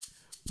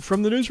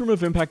From the newsroom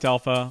of Impact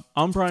Alpha,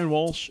 I'm Brian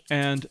Walsh,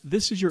 and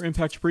this is your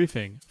Impact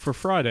Briefing for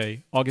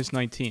Friday, August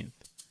 19th.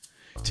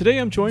 Today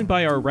I'm joined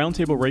by our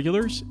roundtable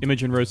regulars,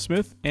 Imogen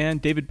Rose-Smith and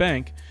David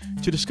Bank,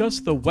 to discuss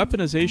the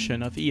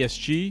weaponization of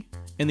ESG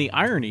and the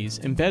ironies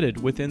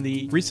embedded within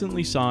the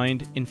recently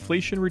signed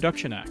Inflation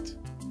Reduction Act.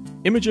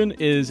 Imogen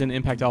is an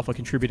Impact Alpha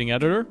contributing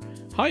editor.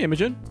 Hi,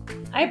 Imogen.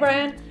 Hi,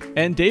 Brian.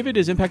 And David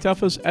is Impact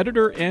Alpha's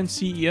editor and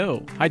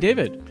CEO. Hi,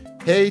 David.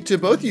 Hey to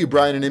both of you,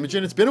 Brian and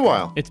Imogen. It's been a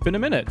while. It's been a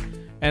minute,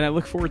 and I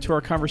look forward to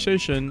our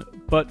conversation.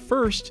 But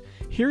first,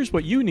 here's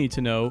what you need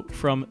to know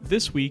from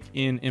this week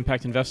in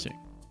impact investing.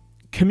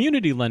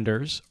 Community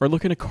lenders are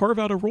looking to carve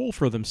out a role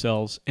for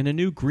themselves in a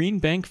new green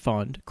bank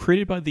fund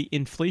created by the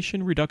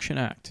Inflation Reduction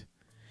Act.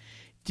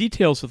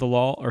 Details of the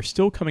law are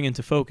still coming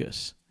into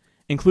focus,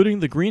 including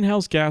the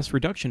Greenhouse Gas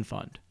Reduction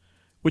Fund,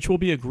 which will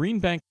be a green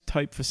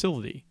bank-type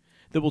facility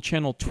that will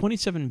channel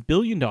 $27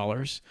 billion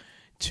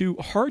to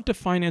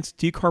hard-to-finance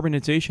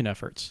decarbonization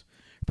efforts,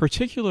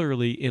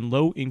 particularly in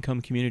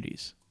low-income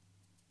communities.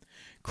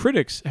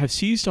 Critics have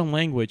seized on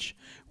language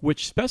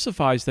which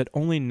specifies that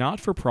only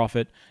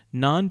not-for-profit,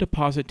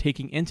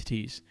 non-deposit-taking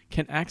entities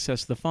can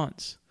access the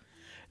funds.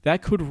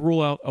 That could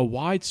rule out a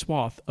wide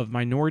swath of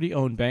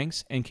minority-owned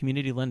banks and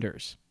community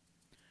lenders.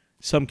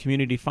 Some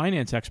community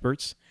finance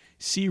experts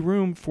see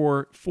room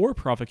for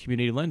for-profit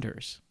community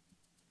lenders.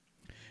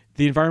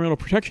 The Environmental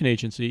Protection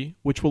Agency,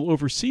 which will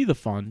oversee the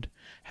fund,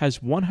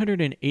 has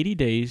 180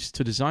 days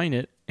to design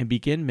it and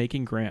begin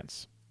making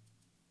grants.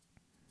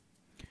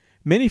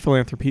 Many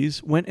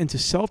philanthropies went into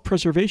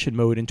self-preservation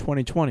mode in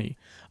 2020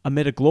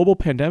 amid a global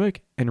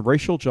pandemic and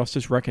racial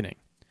justice reckoning.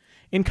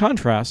 In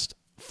contrast,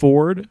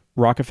 Ford,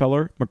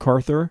 Rockefeller,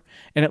 MacArthur,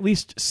 and at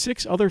least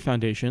 6 other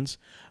foundations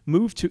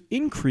moved to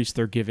increase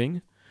their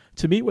giving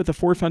to meet what the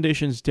Ford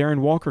Foundation's Darren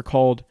Walker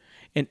called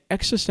an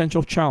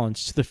existential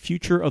challenge to the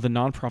future of the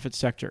nonprofit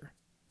sector.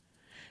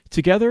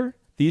 Together,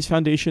 these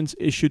foundations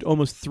issued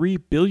almost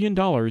 $3 billion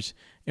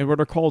in what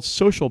are called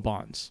social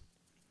bonds.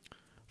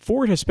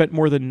 Ford has spent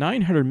more than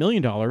 $900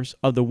 million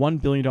of the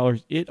 $1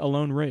 billion it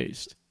alone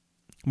raised.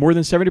 More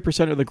than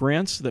 70% of the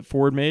grants that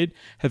Ford made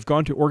have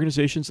gone to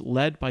organizations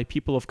led by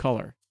people of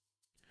color.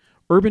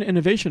 Urban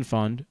Innovation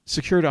Fund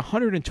secured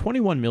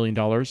 $121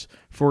 million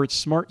for its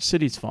Smart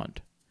Cities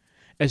Fund.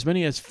 As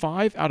many as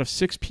 5 out of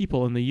 6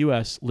 people in the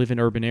U.S. live in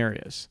urban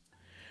areas.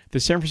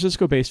 The San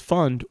Francisco-based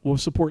fund will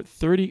support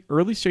 30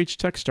 early-stage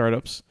tech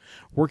startups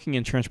working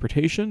in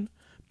transportation,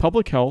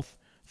 public health,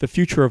 the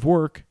future of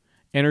work,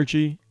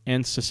 energy,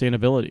 and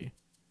sustainability.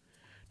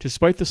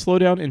 Despite the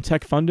slowdown in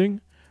tech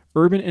funding,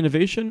 Urban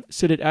Innovation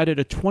said it added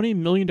a $20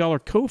 million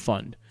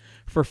co-fund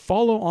for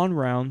follow-on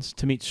rounds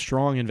to meet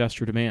strong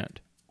investor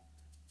demand.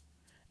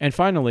 And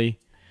finally,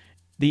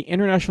 the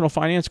International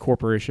Finance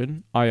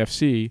Corporation,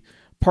 IFC,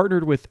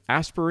 partnered with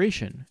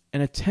Aspiration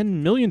and a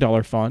 $10 million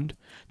fund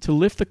to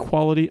lift the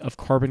quality of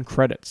carbon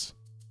credits.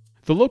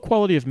 The low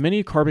quality of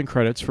many carbon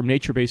credits from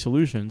nature-based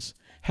solutions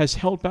has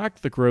held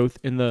back the growth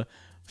in the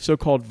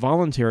so-called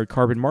voluntary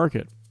carbon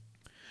market.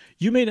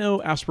 You may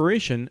know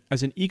Aspiration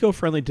as an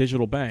eco-friendly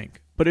digital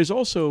bank, but is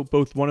also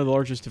both one of the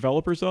largest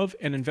developers of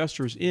and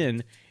investors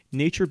in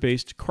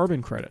nature-based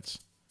carbon credits.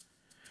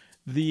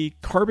 The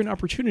Carbon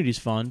Opportunities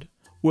Fund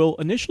will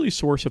initially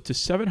source up to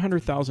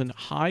 700,000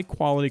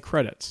 high-quality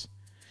credits,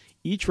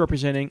 each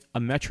representing a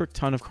metric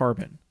ton of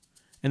carbon,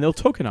 and they'll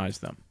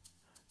tokenize them.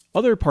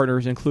 Other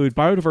partners include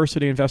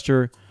biodiversity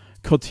investor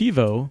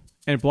Cultivo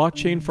and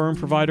blockchain firm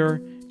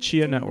provider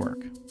Chia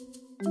Network.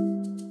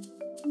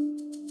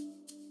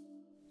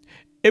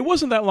 It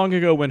wasn't that long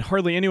ago when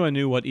hardly anyone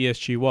knew what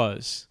ESG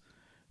was,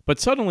 but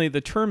suddenly the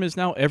term is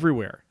now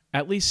everywhere.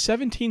 At least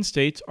 17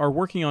 states are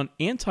working on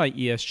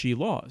anti-ESG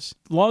laws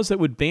that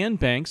would ban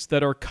banks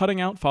that are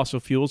cutting out fossil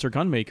fuels or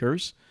gun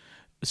makers,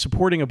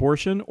 supporting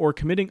abortion, or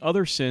committing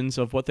other sins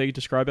of what they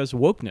describe as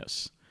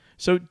wokeness.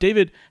 So,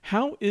 David,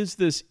 how is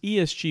this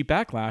ESG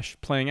backlash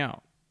playing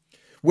out?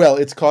 Well,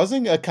 it's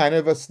causing a kind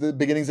of the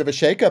beginnings of a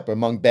shakeup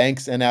among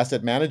banks and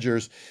asset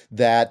managers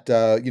that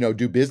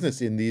do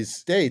business in these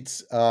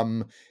states,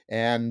 and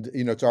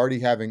it's already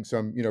having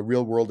some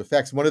real world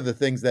effects. One of the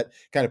things that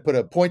kind of put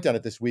a point on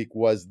it this week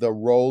was the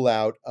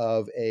rollout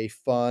of a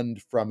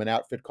fund from an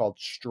outfit called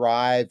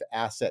Strive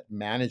Asset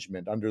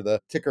Management under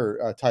the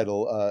ticker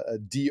title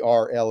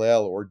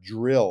DRLL or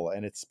Drill,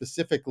 and it's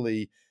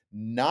specifically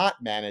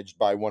not managed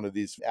by one of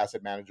these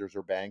asset managers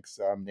or banks,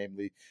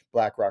 namely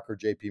BlackRock or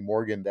JP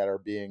Morgan, that are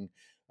being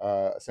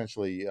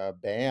essentially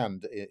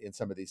banned in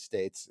some of these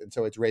states. And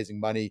so it's raising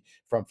money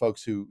from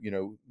folks who,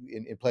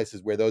 in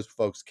places where those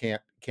folks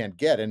can't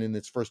get. And in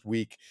its first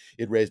week,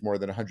 it raised more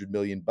than $100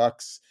 million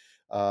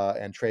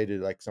and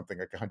traded something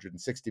like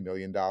 $160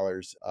 million,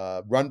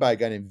 run by a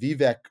guy named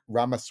Vivek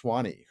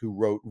Ramaswamy, who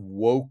wrote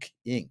Woke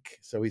Inc.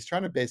 So he's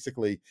trying to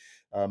basically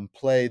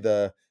play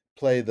the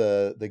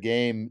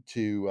game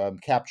to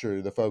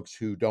capture the folks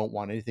who don't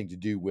want anything to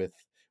do with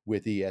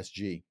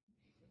ESG.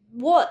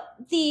 The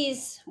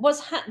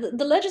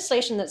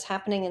legislation that's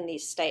happening in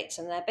these states,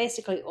 and they're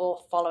basically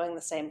all following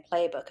the same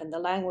playbook, and the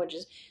language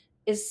is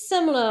is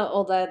similar,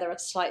 although there are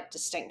slight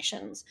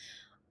distinctions.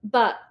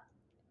 But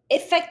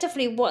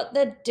effectively, what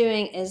they're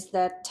doing is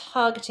they're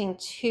targeting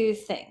two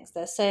things.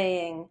 They're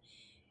saying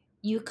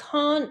you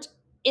can't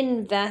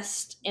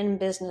invest in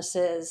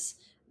businesses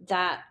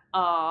that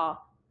are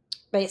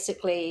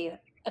basically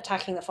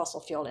attacking the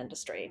fossil fuel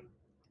industry,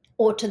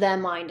 or to their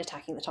mind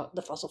attacking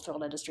the fossil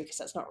fuel industry, because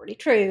that's not really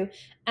true.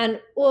 And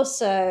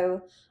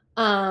also,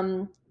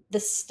 the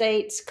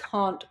states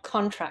can't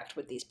contract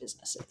with these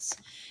businesses.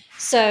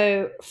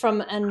 So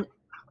from an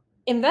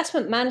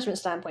investment management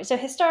standpoint, so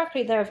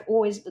historically there's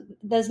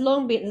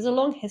a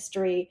long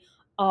history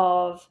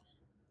of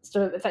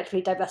sort of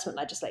effectively divestment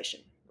legislation,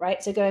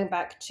 right? So going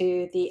back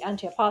to the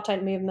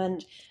anti-apartheid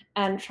movement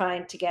and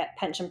trying to get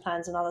pension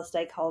plans and other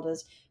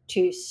stakeholders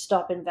to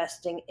stop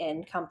investing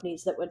in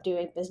companies that were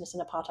doing business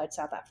in apartheid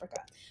South Africa.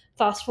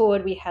 Fast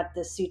forward, we had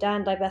the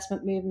Sudan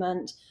divestment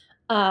movement,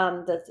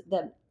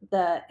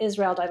 the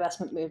Israel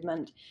divestment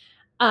movement,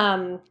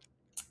 and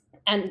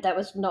that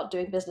was not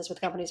doing business with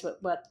companies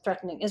that were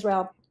threatening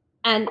Israel.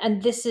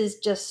 And this is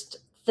just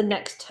the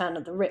next turn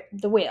of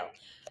the wheel.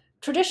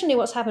 Traditionally,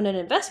 what's happened in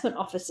investment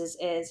offices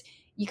is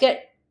you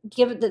get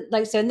give the,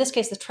 like, so in this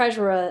case the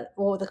treasurer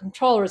or the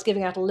controller is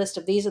giving out a list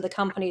of these are the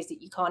companies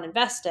that you can't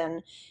invest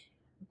in.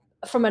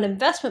 From an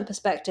investment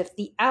perspective,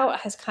 the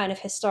out has kind of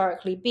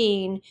historically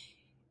been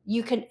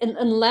you can,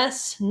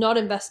 unless not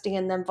investing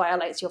in them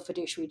violates your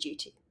fiduciary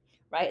duty,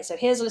 right? So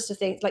here's a list of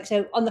things, like,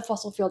 so on the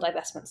fossil fuel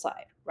divestment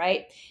side,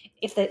 right?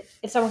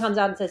 If someone comes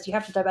out and says you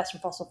have to divest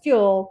from fossil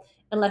fuel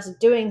unless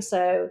doing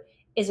so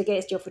is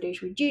against your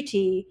fiduciary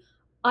duty,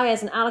 I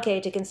as an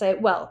allocator can say,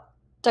 well,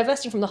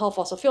 divesting from the whole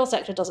fossil fuel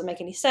sector doesn't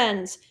make any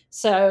sense,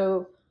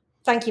 so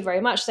thank you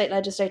very much, state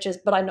legislatures,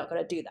 but I'm not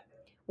going to do that.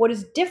 What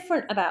is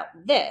different about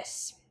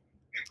this,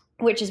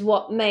 which is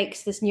what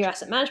makes this new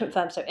asset management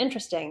firm so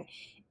interesting,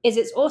 is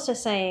it's also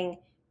saying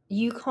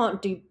you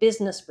can't do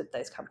business with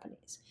those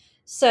companies.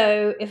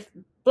 So if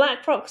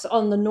BlackRock's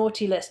on the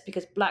naughty list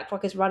because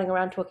BlackRock is running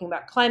around talking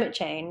about climate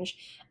change,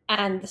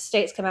 and the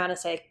states come out and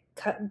say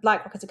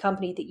BlackRock is a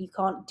company that you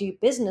can't do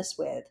business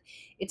with,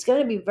 it's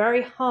going to be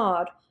very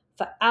hard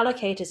for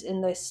allocators in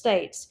those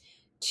states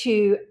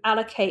to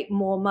allocate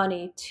more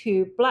money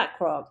to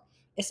BlackRock,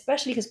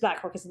 especially because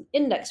BlackRock is an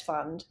index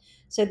fund,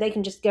 so they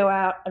can just go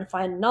out and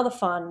find another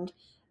fund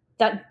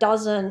that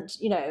doesn't,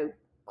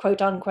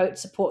 quote unquote,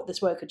 support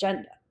this woke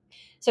agenda.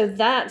 So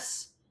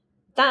that's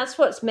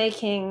what's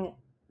making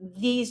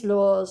these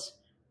laws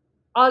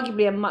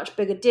arguably a much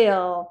bigger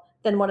deal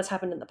than what has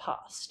happened in the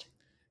past.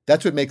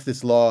 That's what makes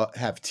this law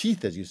have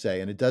teeth, as you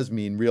say, and it does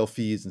mean real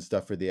fees and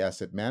stuff for the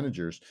asset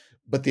managers.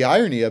 But the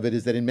irony of it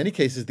is that in many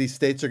cases, these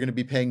states are going to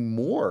be paying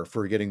more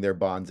for getting their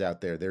bonds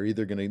out there. They're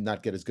either going to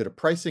not get as good a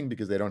pricing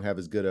because they don't have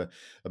as good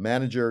a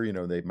manager.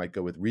 They might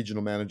go with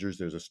regional managers.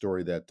 There's a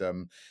story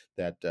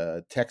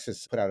that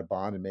Texas put out a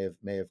bond and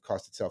may have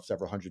cost itself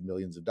several hundred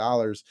millions of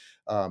dollars,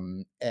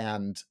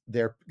 and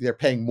they're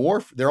paying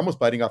more. They're almost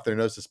biting off their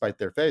nose to spite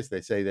their face.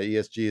 They say that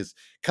ESG is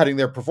cutting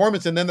their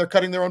performance, and then they're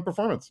cutting their own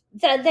performance.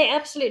 They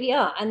absolutely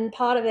are, and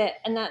part of it,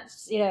 and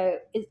that's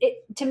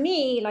it to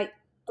me, like,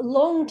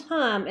 long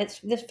term,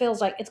 this feels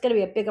like it's going to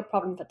be a bigger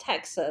problem for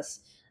Texas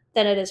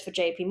than it is for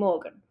JP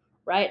Morgan,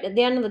 right? At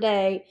the end of the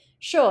day,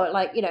 sure,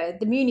 like,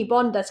 the muni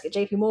bond desk at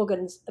JP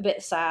Morgan's a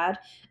bit sad,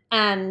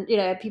 and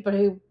people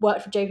who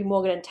worked for JP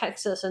Morgan in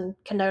Texas and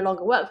can no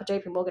longer work for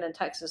JP Morgan in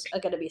Texas are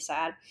going to be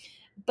sad,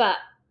 but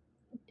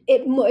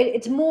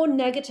it's more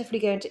negatively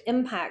going to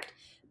impact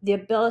the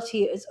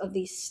ability of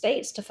these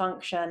states to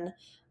function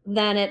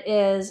than it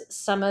is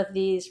some of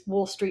these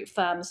Wall Street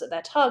firms that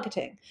they're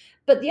targeting.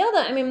 But the other,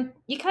 I mean,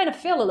 you kind of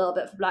feel a little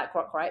bit for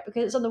BlackRock, right?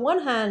 Because on the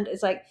one hand,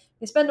 it's like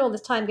they spend all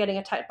this time getting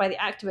attacked by the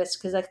activists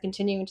because they're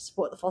continuing to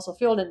support the fossil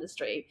fuel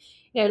industry.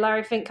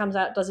 Larry Fink comes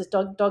out, does his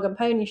dog and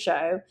pony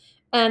show,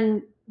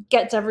 and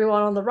gets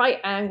everyone on the right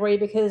angry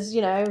because,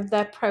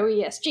 they're pro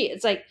ESG.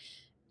 It's like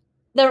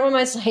they're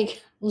almost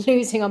like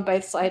losing on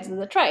both sides of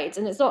the trades.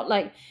 And it's not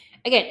like,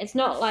 again, it's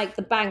not like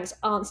the banks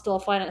aren't still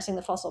financing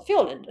the fossil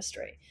fuel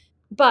industry.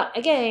 But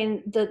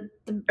again, the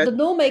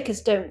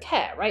lawmakers don't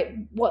care, right?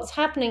 What's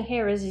happening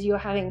here is you're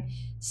having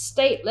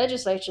state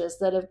legislatures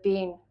that have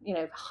been,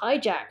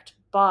 hijacked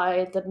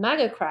by the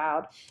MAGA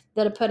crowd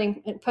that are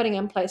putting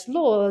in place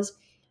laws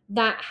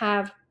that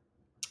have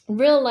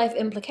real life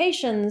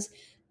implications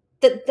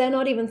that they're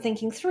not even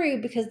thinking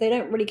through because they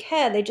don't really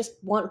care. They just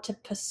want to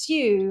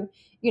pursue,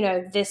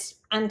 this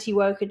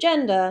anti-woke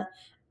agenda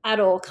at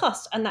all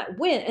costs, and that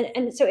win.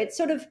 And so it's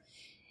sort of,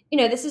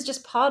 this is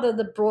just part of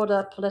the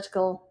broader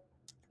political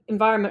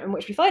environment in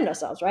which we find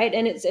ourselves, right?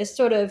 And it's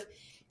sort of,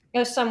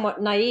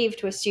 somewhat naive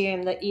to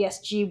assume that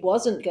ESG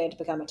wasn't going to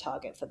become a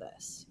target for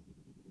this.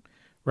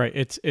 Right.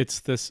 It's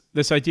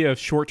this idea of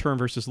short term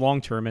versus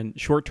long term, and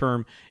short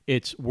term,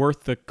 it's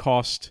worth the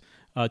cost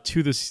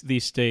to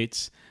these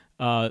states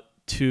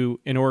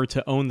in order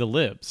to own the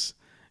libs,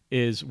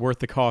 is worth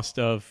the cost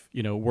of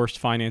worse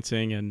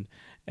financing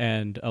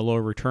and a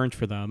lower returns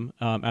for them,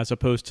 as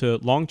opposed to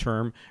long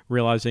term,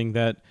 realizing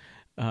that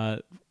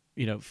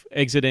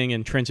exiting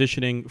and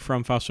transitioning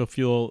from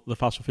the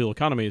fossil fuel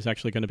economy is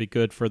actually going to be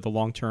good for the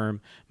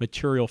long-term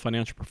material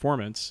financial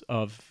performance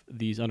of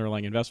these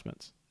underlying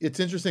investments. It's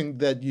interesting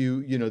that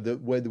the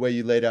way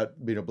you laid out,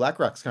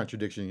 BlackRock's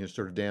contradiction, you're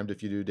sort of damned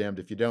if you do, damned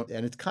if you don't.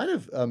 And it's kind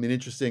of an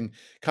interesting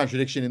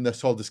contradiction in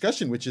this whole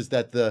discussion, which is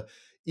that the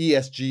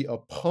ESG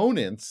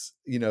opponents,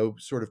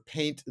 sort of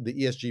paint the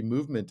ESG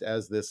movement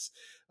as this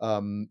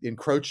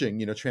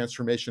encroaching,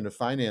 transformation of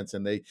finance.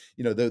 And they,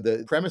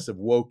 the premise of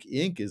Woke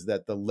Inc. is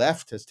that the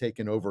left has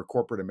taken over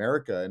corporate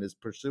America and is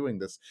pursuing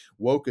this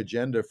woke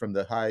agenda from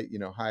the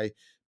high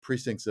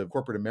precincts of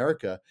corporate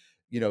America.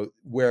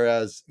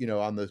 Whereas,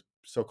 on the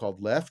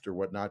so-called left or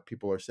whatnot,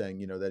 people are saying,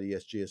 that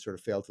ESG has sort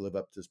of failed to live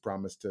up to its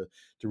promise to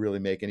really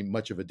make any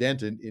much of a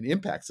dent in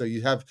impact. So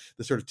you have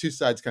the sort of two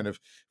sides kind of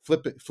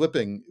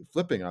flipping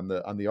on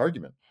the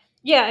argument.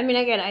 Yeah, I mean,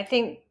 again, I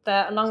think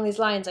that along these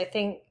lines, I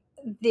think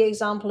the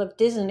example of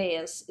Disney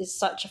is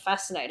such a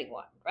fascinating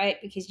one, right?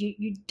 Because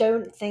you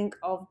don't think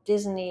of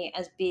Disney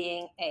as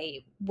being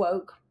a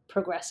woke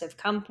progressive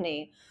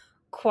company,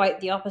 quite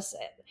the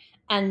opposite.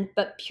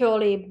 But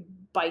purely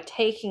by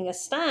taking a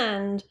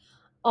stand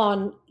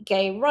on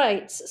gay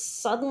rights,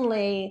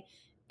 suddenly,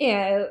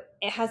 it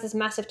has this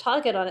massive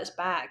target on its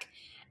back.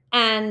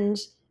 And,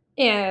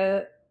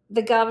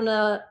 the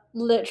governor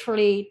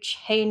literally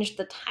changed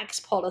the tax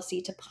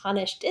policy to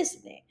punish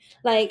Disney.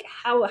 Like,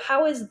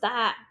 how is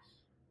that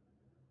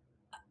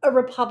a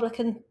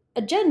Republican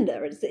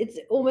agenda? It's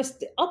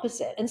almost the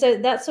opposite. And so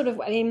that's sort of,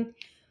 I mean,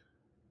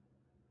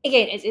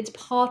 again, it's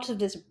part of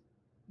this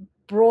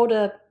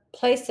broader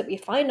place that we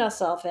find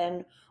ourselves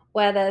in,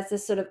 where there's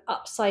this sort of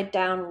upside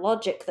down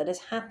logic that is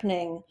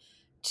happening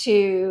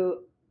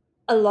to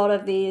a lot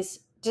of these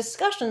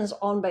discussions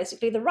on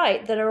basically the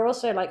right that are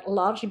also like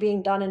largely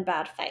being done in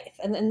bad faith.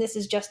 And this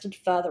is just a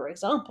further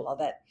example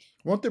of it.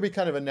 Won't there be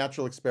kind of a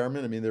natural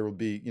experiment? I mean, there will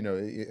be,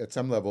 at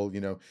some level,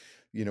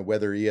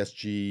 whether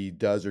ESG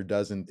does or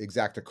doesn't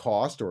exact a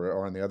cost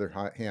or on the other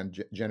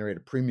hand, generate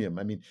a premium.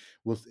 I mean,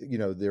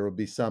 there will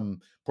be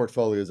some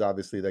portfolios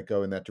obviously that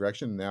go in that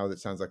direction. Now that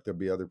sounds like there'll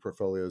be other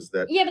portfolios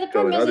that but the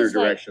go in other is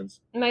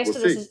directions. Like,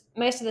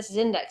 most of this is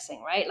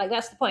indexing, right? Like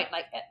that's the point.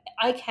 Like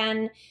I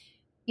can,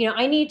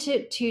 I need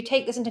to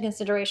take this into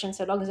consideration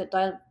so long as it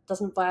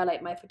doesn't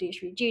violate my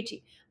fiduciary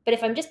duty. But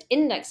if I'm just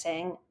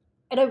indexing,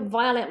 I don't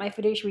violate my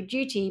fiduciary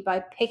duty by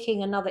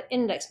picking another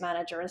index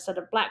manager instead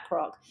of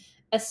BlackRock,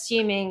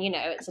 assuming,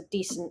 it's a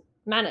decent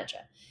manager.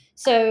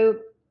 So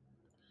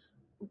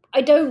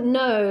I don't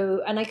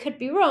know, and I could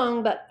be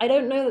wrong, but I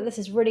don't know that this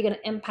is really going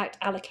to impact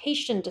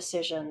allocation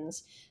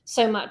decisions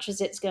so much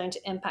as it's going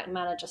to impact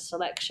manager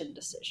selection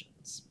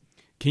decisions.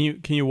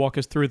 Can you walk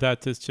us through that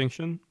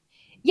distinction?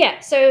 Yeah.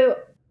 So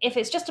if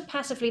it's just a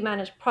passively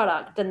managed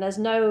product, then there's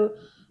no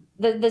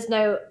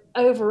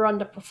over or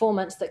under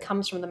performance that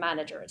comes from the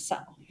manager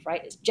itself,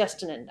 right? It's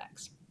just an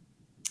index.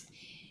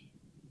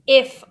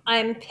 If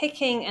I'm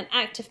picking an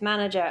active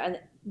manager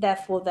and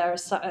therefore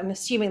I'm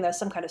assuming there's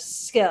some kind of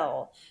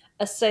skill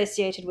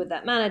associated with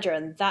that manager,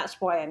 and that's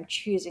why I'm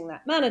choosing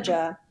that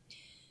manager,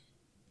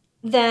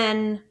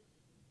 then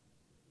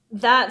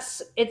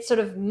it's sort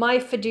of my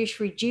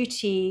fiduciary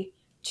duty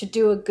to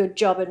do a good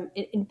job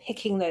in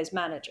picking those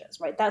managers,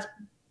 right?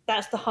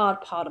 That's the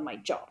hard part of my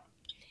job.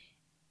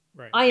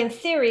 Right. I, in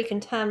theory,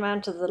 can turn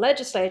around to the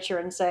legislature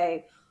and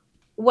say,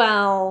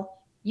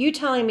 well, you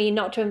telling me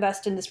not to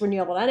invest in this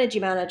renewable energy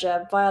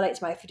manager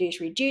violates my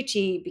fiduciary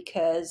duty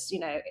because,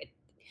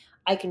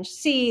 I can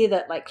see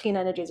that like clean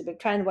energy is a big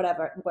trend,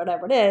 whatever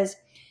it is.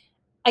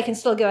 I can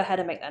still go ahead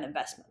and make that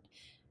investment.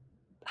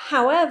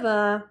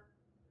 However,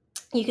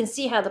 you can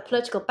see how the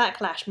political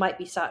backlash might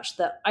be such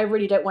that I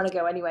really don't want to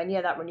go anywhere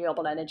near that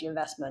renewable energy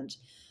investment.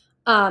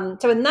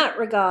 So in that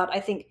regard, I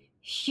think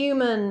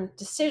human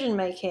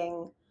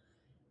decision-making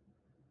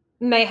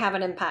may have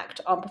an impact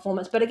on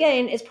performance. But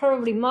again, it's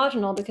probably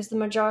marginal because the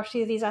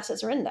majority of these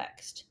assets are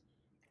indexed.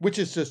 Which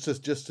is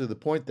just to the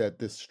point that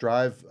this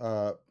Strive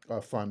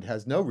fund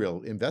has no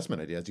real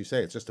investment idea. As you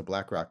say, it's just a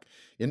BlackRock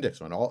index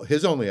fund.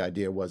 His only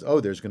idea was,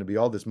 there's going to be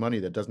all this money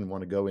that doesn't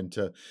want to go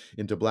into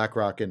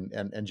BlackRock and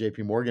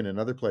JP Morgan and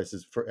other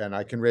places, and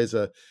I can raise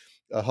a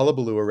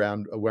hullabaloo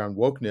around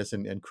wokeness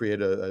and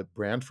create a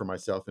brand for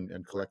myself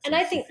and collect. And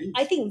I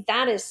think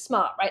that is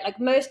smart, right? Like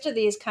most of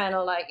these kind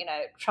of like,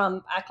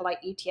 Trump acolyte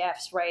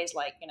ETFs raise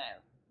like,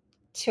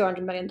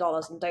 $200 million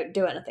and don't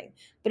do anything.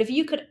 But if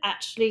you could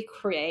actually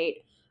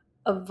create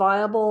a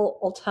viable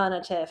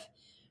alternative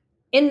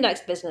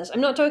index business,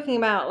 I'm not talking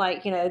about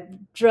like,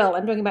 drill.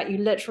 I'm talking about you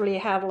literally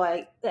have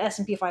like the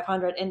S&P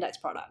 500 index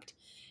product,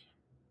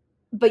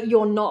 but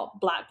you're not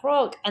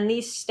BlackRock. And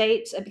these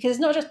states, because it's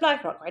not just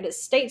BlackRock, right?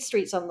 It's State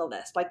Street's on the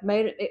list. Like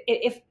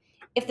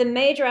if the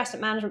major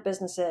asset management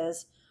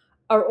businesses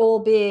are all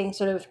being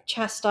sort of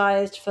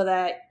chastised for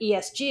their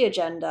ESG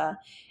agenda,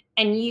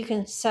 and you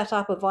can set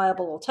up a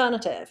viable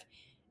alternative,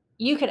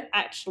 you could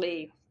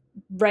actually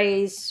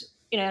raise,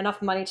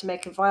 enough money to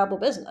make a viable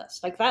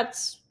business. Like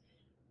that's,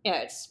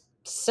 it's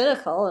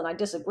cynical and I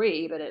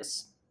disagree, but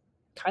it's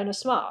kind of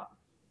smart.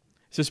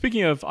 So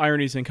speaking of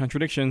ironies and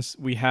contradictions,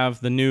 we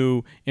have the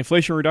new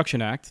Inflation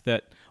Reduction Act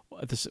that,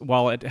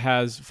 while it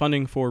has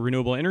funding for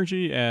renewable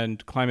energy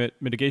and climate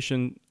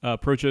mitigation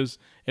approaches,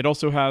 it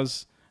also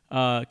has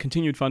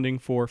continued funding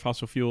for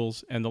fossil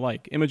fuels and the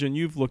like. Imogen,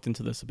 you've looked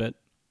into this a bit.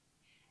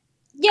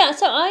 Yeah,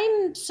 so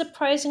I'm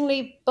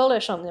surprisingly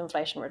bullish on the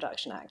Inflation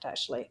Reduction Act,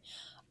 actually.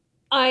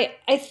 I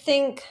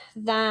think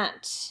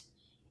that,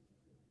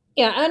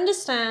 yeah, I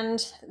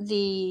understand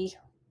the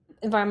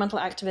environmental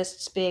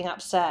activists being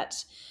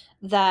upset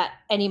that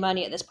any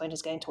money at this point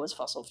is going towards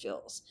fossil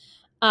fuels.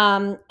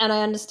 And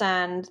I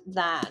understand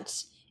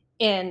that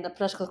in the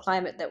political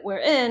climate that we're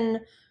in,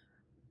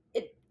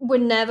 we're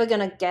never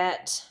going to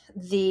get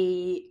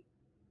the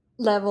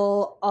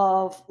level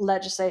of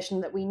legislation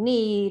that we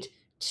need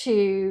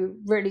to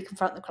really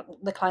confront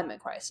the climate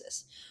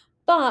crisis.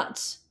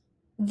 But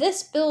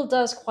this bill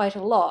does quite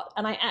a lot.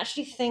 And I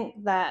actually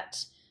think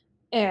that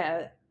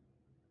uh,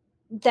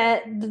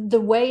 that the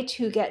way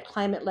to get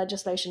climate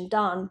legislation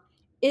done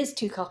is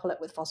to couple it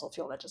with fossil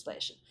fuel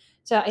legislation.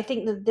 So I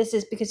think that this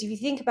is because if you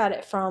think about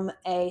it from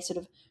a sort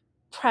of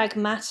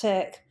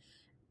pragmatic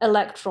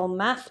electoral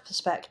math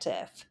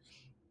perspective,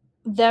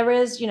 there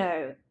is,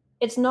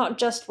 it's not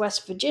just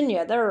West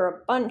Virginia. There are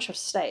a bunch of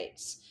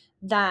states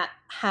that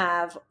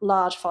have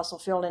large fossil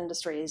fuel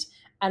industries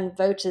and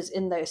voters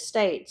in those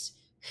states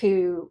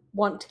who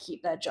want to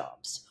keep their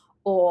jobs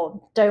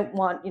or don't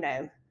want,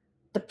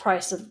 the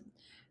price of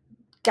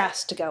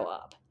gas to go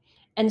up.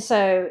 And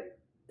so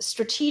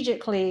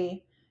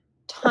strategically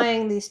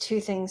tying these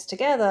two things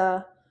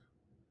together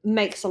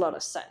makes a lot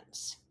of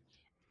sense.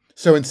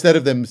 So instead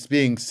of them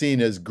being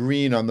seen as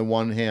green on the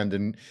one hand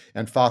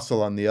and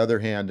fossil on the other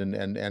hand,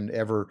 and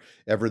ever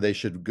they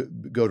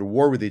should go to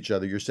war with each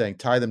other, you're saying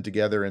tie them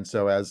together and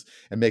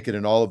make it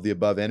an all of the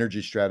above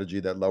energy strategy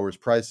that lowers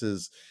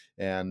prices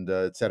and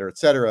et cetera,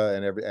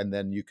 and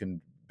then you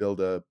can build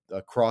a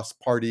cross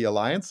party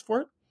alliance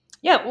for it.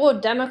 Yeah, well,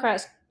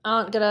 Democrats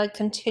aren't going to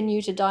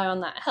continue to die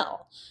on that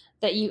hill.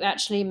 That you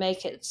actually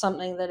make it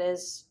something that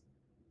is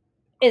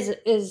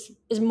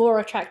more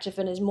attractive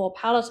and is more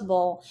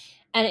palatable,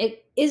 and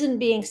it isn't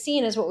being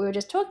seen as what we were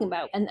just talking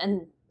about.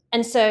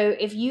 And so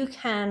if you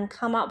can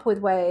come up with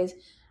ways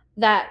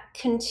that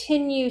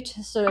continue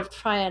to sort of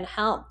try and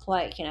help,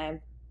 like,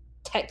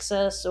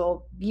 Texas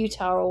or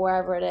Utah or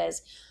wherever it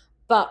is,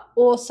 but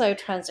also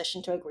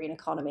transition to a green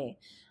economy,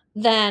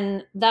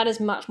 then that is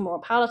much more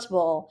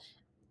palatable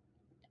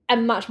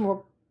and much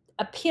more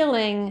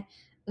appealing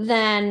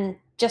than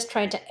just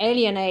trying to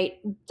alienate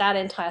that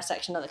entire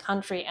section of the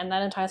country and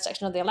that entire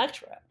section of the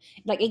electorate.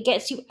 Like, it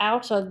gets you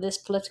out of this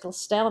political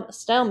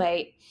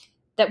stalemate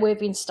that we've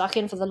been stuck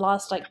in for the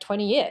last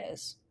 20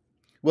 years.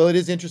 Well, it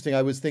is interesting.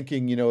 I was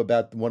thinking,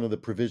 about one of the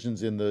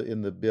provisions in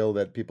the bill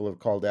that people have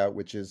called out,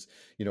 which is,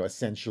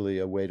 essentially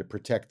a way to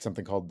protect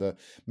something called the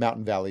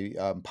Mountain Valley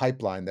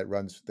Pipeline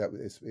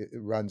it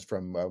runs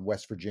from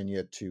West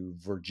Virginia to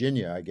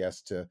Virginia, I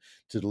guess, to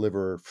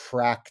deliver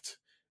fracked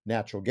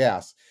natural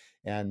gas.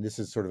 And this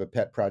is sort of a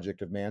pet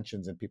project of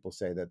Manchin's, and people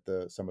say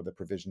that some of the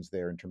provisions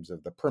there in terms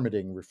of the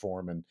permitting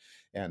reform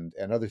and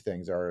other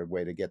things are a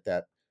way to get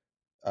that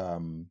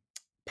um,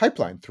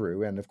 pipeline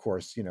through. And of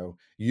course,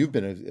 you've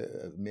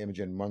been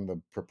Imogen, among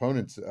the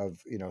proponents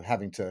of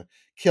having to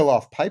kill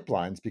off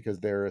pipelines because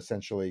they're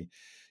essentially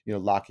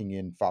locking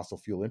in fossil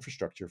fuel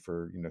infrastructure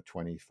for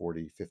 20,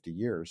 40, 50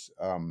 years.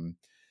 So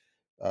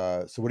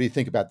what do you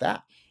think about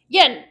that?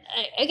 Yeah,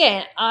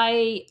 again,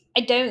 I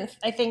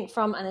think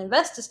from an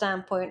investor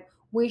standpoint,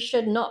 we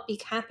should not be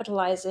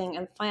capitalizing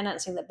and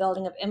financing the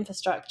building of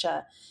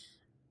infrastructure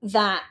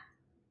that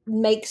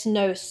makes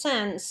no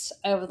sense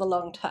over the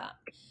long term.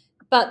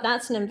 But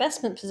that's an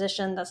investment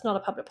position. That's not a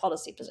public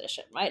policy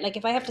position, right? Like,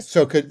 if I have to.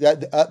 So could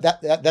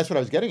that's what I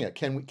was getting at.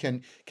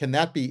 Can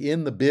that be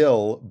in the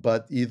bill?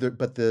 But either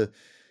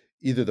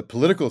the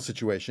political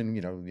situation,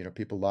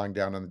 people lying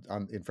down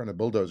on in front of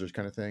bulldozers,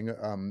 kind of thing,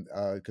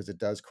 because it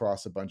does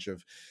cross a bunch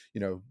of,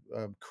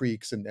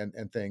 creeks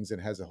and things,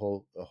 and has a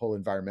whole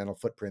environmental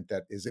footprint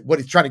that is what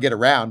he's trying to get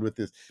around with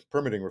this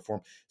permitting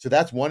reform. So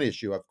that's one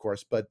issue, of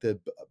course. But the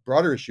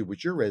broader issue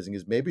which you're raising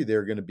is maybe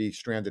they're going to be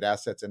stranded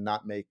assets and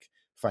not make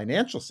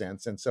financial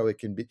sense, and so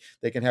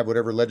they can have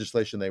whatever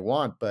legislation they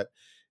want, but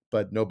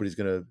nobody's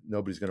gonna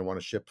want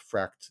to ship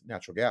fracked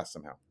natural gas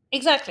somehow.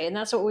 Exactly, and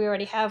that's what we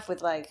already have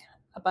with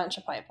a bunch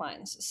of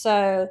pipelines.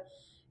 So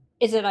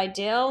is it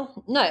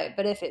ideal? No,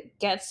 but if it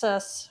gets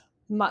us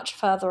much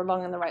further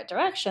along in the right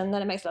direction,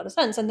 then it makes a lot of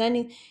sense. And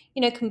then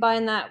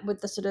combine that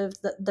with the sort of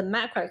the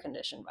macro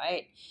condition,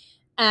 right?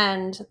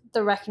 And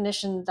the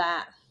recognition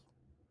that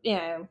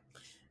the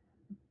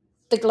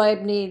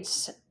globe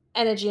needs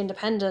energy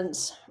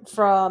independence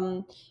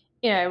from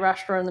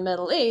Russia and the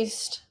Middle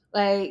East.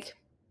 Like,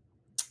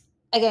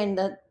 again,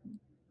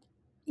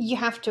 you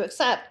have to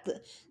accept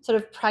the sort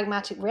of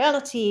pragmatic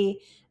reality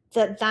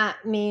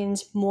that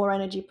means more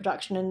energy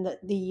production in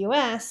the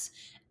US,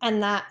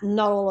 and that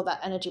not all of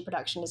that energy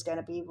production is going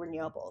to be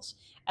renewables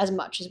as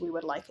much as we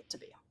would like it to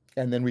be.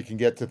 And then we can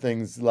get to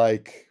things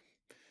like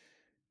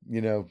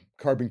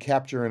carbon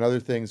capture and other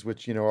things,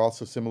 which, are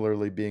also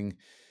similarly being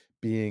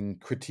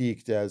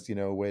critiqued as,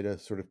 a way to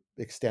sort of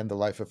extend the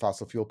life of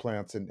fossil fuel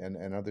plants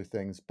and other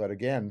things. But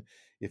again,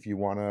 if you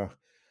want to,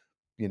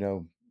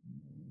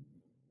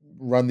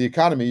 run the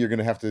economy, you're going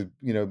to have to,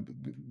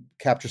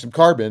 capture some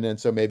carbon. And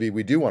so maybe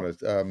we do want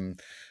to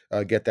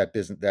get that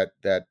business,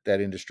 that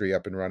industry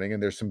up and running.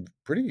 And there's some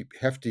pretty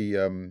hefty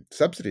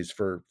subsidies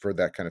for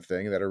that kind of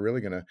thing that are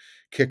really going to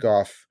kick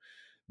off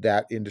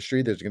that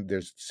industry.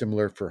 There's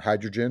similar for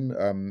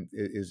hydrogen,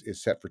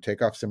 is set for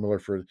takeoff. Similar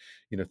for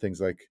things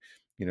like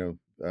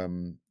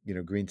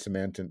green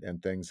cement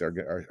and things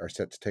are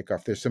set to take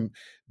off. There's some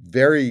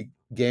very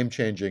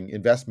game-changing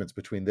investments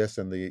between this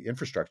and the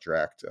Infrastructure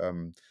Act.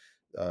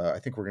 I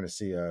think we're going to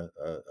see a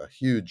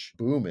huge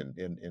boom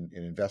in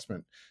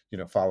investment,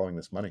 following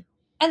this money.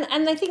 And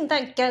I think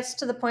that gets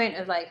to the point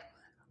of like,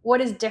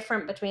 what is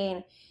different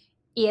between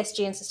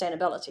ESG and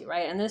sustainability,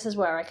 right? And this is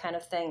where I kind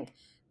of think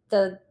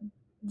that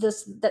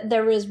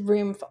there is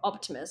room for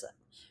optimism,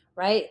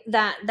 right?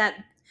 That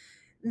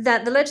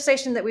the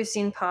legislation that we've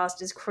seen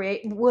passed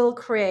will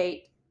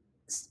create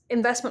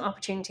investment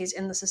opportunities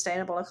in the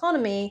sustainable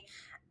economy,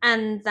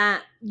 and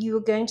that you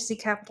are going to see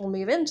capital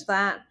move into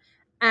that,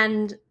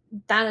 and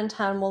that in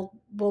turn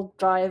will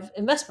drive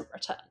investment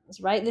returns,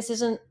 right? This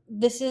isn't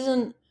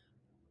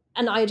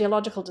an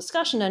ideological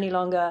discussion any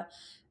longer.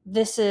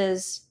 This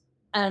is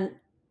an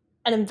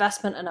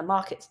investment and a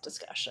markets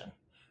discussion,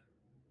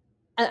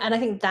 and I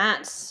think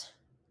that's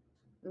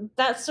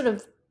sort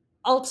of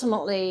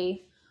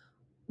ultimately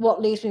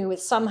what leaves me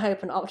with some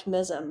hope and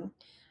optimism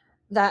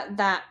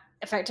that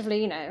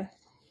effectively,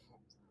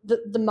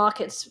 the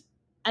markets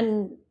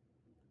and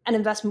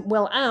investment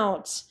will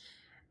out,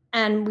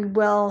 and we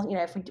will,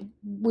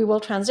 we will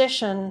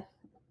transition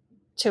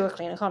to a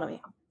clean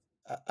economy.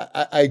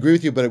 I agree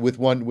with you, but with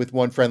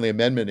one friendly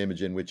amendment,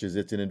 Imogen, which is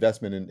it's an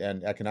investment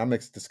and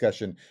economics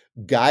discussion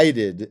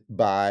guided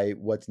by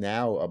what's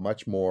now a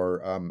much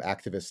more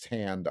activist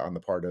hand on the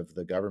part of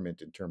the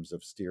government in terms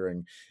of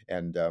steering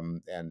and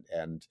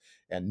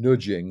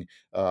nudging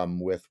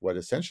with what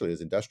essentially is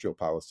industrial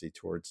policy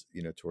towards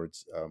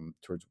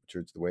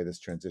the way this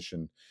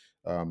transition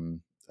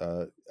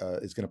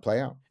is going to play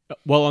out.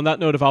 Well, on that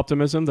note of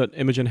optimism that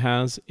Imogen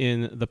has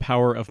in the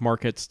power of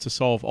markets to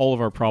solve all of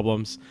our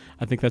problems,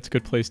 I think that's a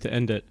good place to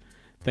end it.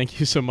 Thank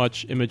you so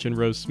much, Imogen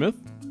Rose Smith.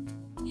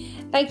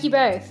 Thank you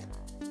both.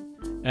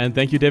 And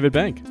thank you, David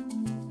Bank.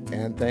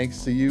 And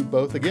thanks to you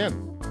both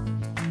again.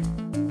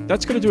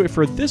 That's going to do it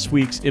for this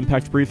week's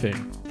Impact Briefing.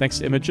 Thanks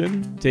to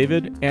Imogen,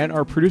 David, and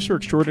our producer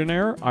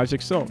extraordinaire,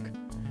 Isaac Silk.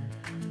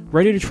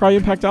 Ready to try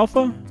Impact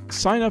Alpha?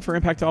 Sign up for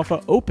Impact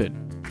Alpha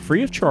Open,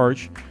 free of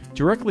charge,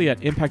 directly at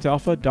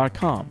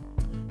impactalpha.com.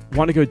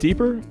 Want to go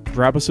deeper?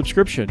 Grab a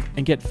subscription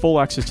and get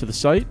full access to the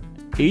site,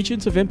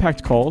 Agents of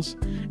Impact calls,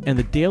 and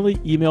the daily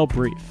email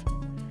brief.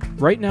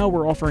 Right now,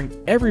 we're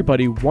offering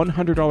everybody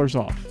 $100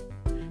 off.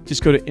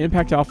 Just go to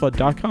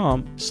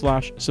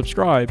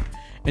impactalpha.com/subscribe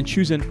and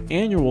choose an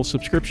annual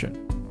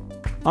subscription.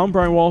 I'm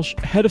Brian Walsh,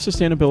 Head of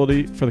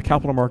Sustainability for the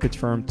capital markets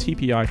firm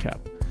TP ICAP.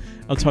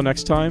 Until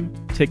next time,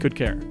 take good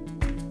care.